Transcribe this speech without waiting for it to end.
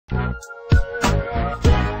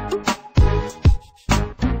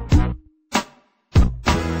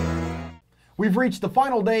We've reached the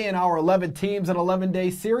final day in our 11 teams and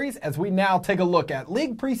 11-day series as we now take a look at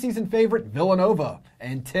league preseason favorite Villanova.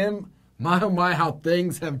 And Tim, my oh my, how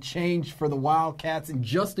things have changed for the Wildcats in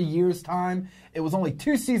just a year's time. It was only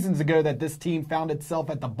 2 seasons ago that this team found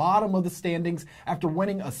itself at the bottom of the standings after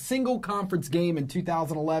winning a single conference game in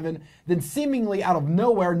 2011. Then seemingly out of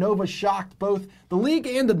nowhere, Nova shocked both the league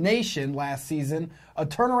and the nation last season. A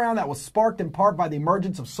turnaround that was sparked in part by the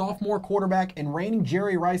emergence of sophomore quarterback and reigning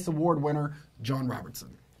Jerry Rice Award winner, John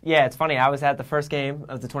Robertson. Yeah, it's funny. I was at the first game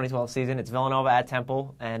of the 2012 season. It's Villanova at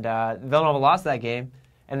Temple, and Villanova lost that game.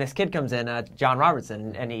 And this kid comes in, John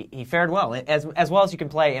Robertson, and he fared well as you can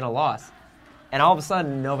play in a loss. And all of a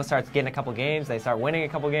sudden, Nova starts getting a couple games. They start winning a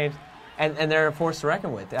couple games, and they're a force to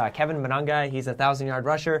reckon with. Kevin Monungai, he's a 1,000-yard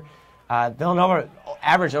rusher. Villanova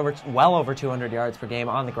averaged well over 200 yards per game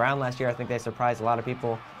on the ground last year. I think they surprised a lot of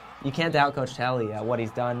people. You can't doubt Coach Talley, what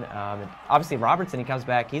he's done. Obviously, Robertson, he comes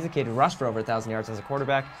back. He's a kid who rushed for over 1,000 yards as a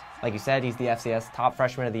quarterback. Like you said, he's the FCS top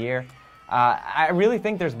freshman of the year. I really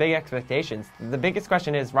think there's big expectations. The biggest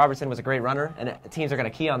question is Robertson was a great runner, and teams are going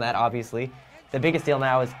to key on that, obviously. The biggest deal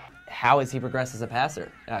now is how has he progressed as a passer?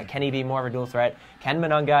 Can he be more of a dual threat? Can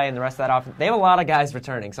Monungai and the rest of that offense? They have a lot of guys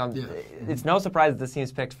returning, so it's no surprise that this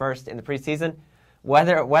team's picked first in the preseason.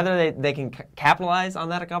 Whether they can capitalize on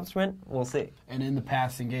that accomplishment, we'll see. And in the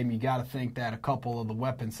passing game, you got to think that a couple of the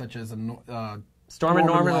weapons, such as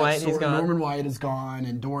Norman White, he's gone. Norman White is gone,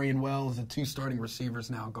 and Dorian Wells, the 2 starting receivers,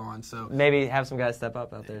 now gone. So maybe have some guys step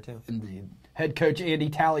up out there too. Indeed. Head coach Andy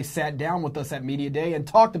Talley sat down with us at Media Day and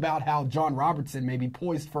talked about how John Robertson may be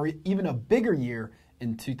poised for even a bigger year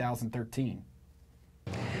in 2013.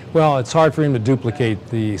 Well, it's hard for him to duplicate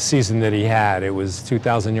the season that he had. It was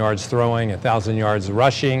 2,000 yards throwing, 1,000 yards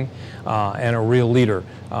rushing, and a real leader.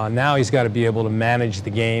 Now he's got to be able to manage the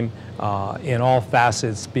game in all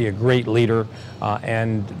facets, be a great leader,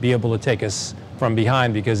 and be able to take us from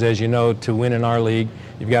behind, because as you know, to win in our league,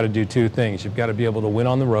 you've got to do 2 things. You've got to be able to win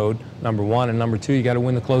on the road, number 1, and number 2, you got to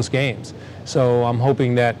win the close games. So I'm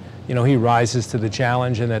hoping that, he rises to the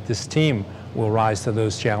challenge and that this team will rise to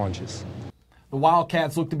those challenges. The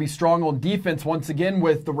Wildcats look to be strong on defense once again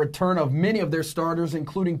with the return of many of their starters,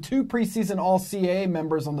 including 2 preseason All-CAA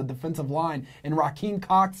members on the defensive line in Raheem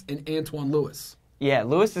Cox and Antoine Lewis. Yeah,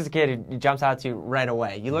 Lewis is a kid who jumps out to you right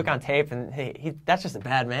away. You look on tape and that's just a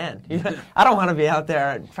bad man. I don't want to be out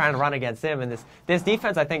there trying to run against him. And this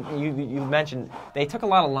defense, I think you mentioned, they took a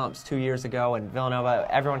lot of lumps 2 years ago, and Villanova,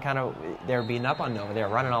 everyone they were beating up on Nova. They were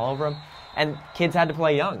running all over them. And kids had to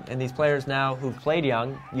play young. And these players now who've played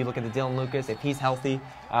young, you look at the Dylan Lucas, if he's healthy,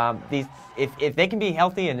 if they can be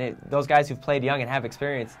healthy, and those guys who've played young and have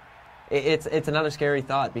experience, it's another scary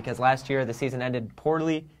thought, because last year the season ended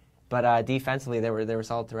poorly, but defensively they were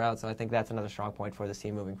solid throughout. So I think that's another strong point for this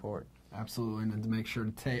team moving forward. Absolutely, and to make sure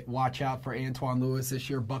to watch out for Antoine Lewis this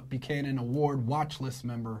year, Buck Buchanan Award watch list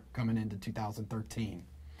member coming into 2013.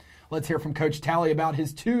 Let's hear from Coach Talley about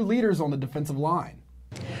his 2 leaders on the defensive line.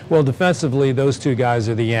 Well, defensively, those 2 guys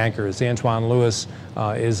are the anchors. Antoine Lewis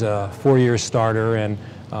is a 4-year starter and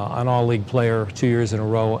an all-league player 2 years in a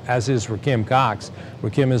row, as is Raheem Cox.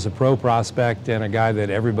 Raheem is a pro prospect and a guy that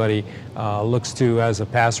everybody looks to as a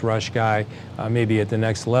pass rush guy, maybe at the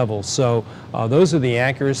next level. So those are the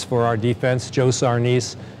anchors for our defense. Joe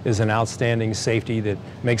Sarnice is an outstanding safety that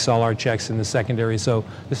makes all our checks in the secondary. So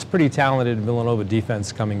this is pretty talented Villanova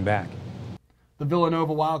defense coming back. The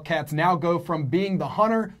Villanova Wildcats now go from being the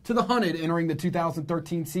hunter to the hunted entering the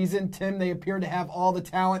 2013 season. Tim, they appear to have all the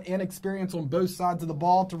talent and experience on both sides of the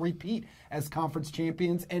ball to repeat as conference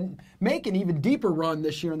champions and make an even deeper run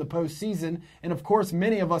this year in the postseason. And, of course,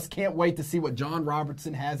 many of us can't wait to see what John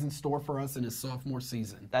Robertson has in store for us in his sophomore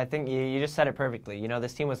season. I think you just said it perfectly.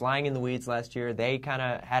 This team was lying in the weeds last year. They kind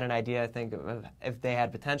of had an idea, I think, of if they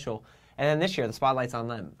had potential. And then this year, the spotlight's on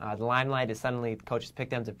them. The limelight is suddenly coaches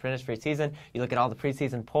pick them to finish preseason. You look at all the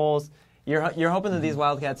preseason polls. You're hoping that these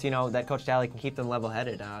Wildcats, that Coach Talley can keep them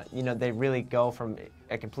level-headed. They really go from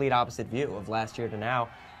a complete opposite view of last year to now.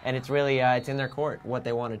 And it's really it's in their court what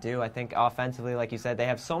they want to do. I think offensively, like you said, they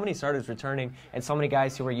have so many starters returning and so many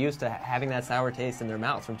guys who were used to having that sour taste in their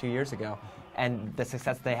mouths from 2 years ago and the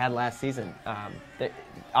success they had last season.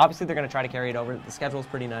 Obviously, they're going to try to carry it over. The schedule's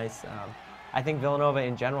pretty nice. I think Villanova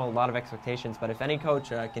in general, a lot of expectations, but if any coach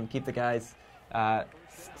can keep the guys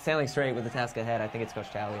sailing straight with the task ahead, I think it's Coach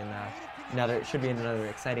Talley, and it should be another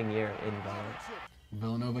exciting year in Villanova.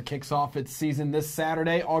 Villanova kicks off its season this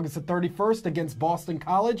Saturday, August the 31st, against Boston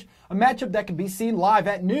College, a matchup that can be seen live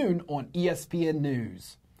at noon on ESPN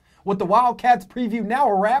News. With the Wildcats preview now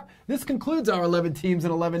a wrap, this concludes our 11 teams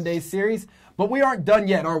in 11 day series. But we aren't done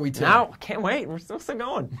yet, are we, Tim? No, can't wait. We're still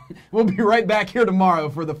going. We'll be right back here tomorrow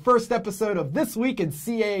for the first episode of This Week in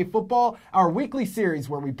CAA Football, our weekly series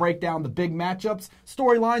where we break down the big matchups,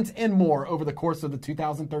 storylines, and more over the course of the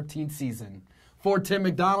 2013 season. For Tim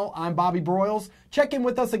McDonald, I'm Bobby Broyles. Check in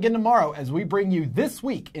with us again tomorrow as we bring you This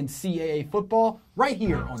Week in CAA Football right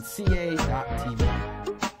here on CAA.TV.